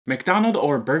McDonald's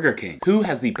or Burger King? Who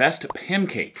has the best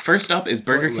pancake? First up is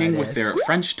Burger King with their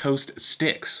French toast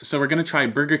sticks. So we're gonna try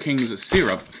Burger King's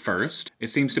syrup first. It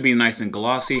seems to be nice and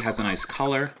glossy, has a nice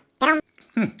color.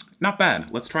 Not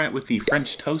bad. Let's try it with the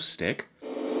French toast stick.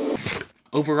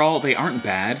 Overall, they aren't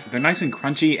bad. They're nice and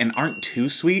crunchy and aren't too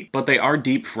sweet, but they are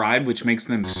deep fried, which makes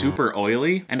them super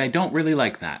oily, and I don't really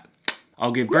like that.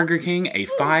 I'll give Burger King a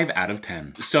 5 out of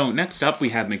 10. So next up, we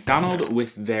have McDonald's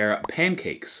with their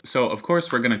pancakes. So of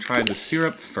course, we're gonna try the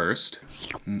syrup first.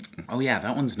 Oh yeah,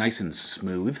 that one's nice and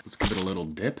smooth. Let's give it a little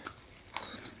dip.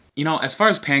 You know, as far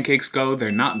as pancakes go, they're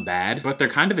not bad, but they're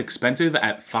kind of expensive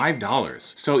at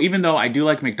 $5. So even though I do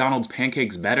like McDonald's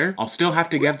pancakes better, I'll still have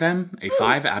to give them a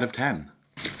 5 out of 10.